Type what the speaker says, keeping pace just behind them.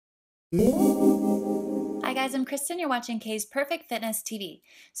Hi guys, I'm Kristen. You're watching Kay's Perfect Fitness TV.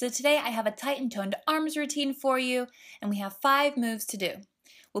 So today I have a tight and toned arms routine for you, and we have 5 moves to do.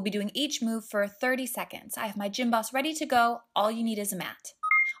 We'll be doing each move for 30 seconds. I have my gym boss ready to go. All you need is a mat.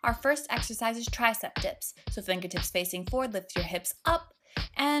 Our first exercise is tricep dips. So fingertips facing forward, lift your hips up,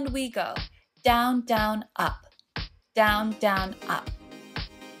 and we go down, down, up, down, down, up.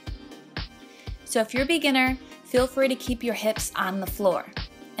 So if you're a beginner, feel free to keep your hips on the floor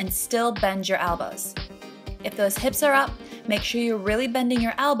and still bend your elbows. If those hips are up, make sure you're really bending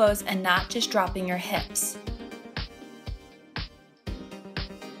your elbows and not just dropping your hips.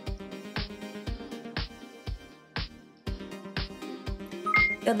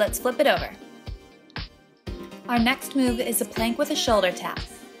 Good, let's flip it over. Our next move is a plank with a shoulder tap.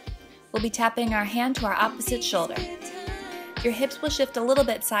 We'll be tapping our hand to our opposite shoulder. Your hips will shift a little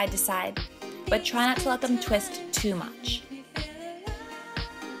bit side to side, but try not to let them twist too much.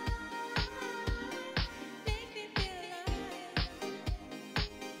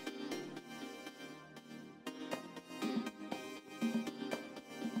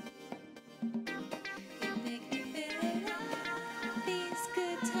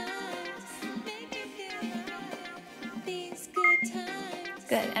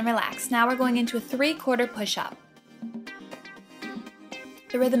 Good, and relax. Now we're going into a 3/4 push-up.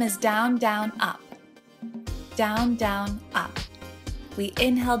 The rhythm is down, down, up. Down, down, up. We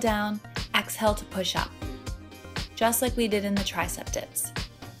inhale down, exhale to push up. Just like we did in the tricep dips.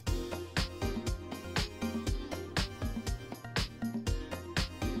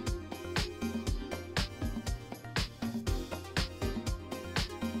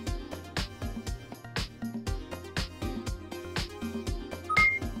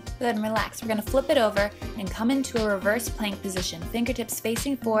 Good, and relax. We're going to flip it over and come into a reverse plank position. Fingertips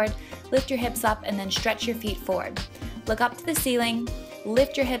facing forward, lift your hips up, and then stretch your feet forward. Look up to the ceiling,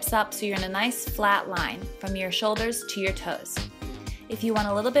 lift your hips up so you're in a nice flat line from your shoulders to your toes. If you want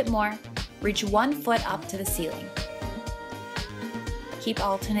a little bit more, reach one foot up to the ceiling. Keep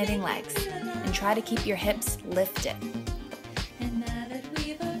alternating legs and try to keep your hips lifted.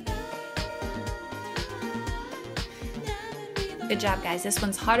 Good job, guys. This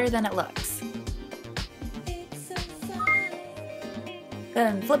one's harder than it looks. Good,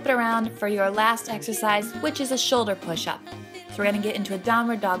 and flip it around for your last exercise, which is a shoulder push-up. So we're going to get into a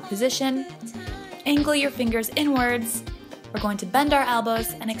downward dog position. Angle your fingers inwards. We're going to bend our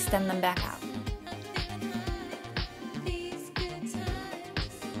elbows and extend them back out.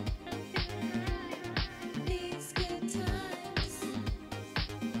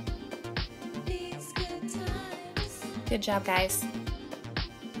 Good job, guys.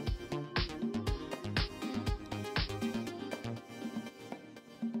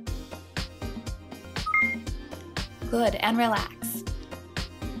 Good, and relax.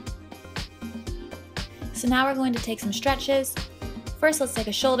 So now we're going to take some stretches. First, let's take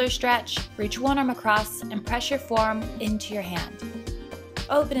a shoulder stretch. Reach one arm across and press your forearm into your hand.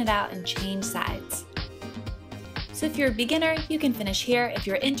 Open it out and change sides. So if you're a beginner, you can finish here. If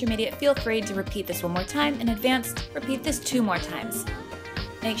you're intermediate, feel free to repeat this one more time. In advanced, repeat this 2 more times.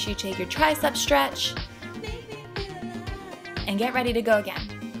 Make sure you take your tricep stretch and get ready to go again.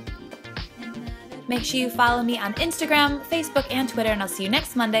 Make sure you follow me on Instagram, Facebook, and Twitter, and I'll see you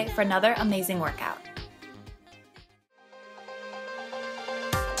next Monday for another amazing workout.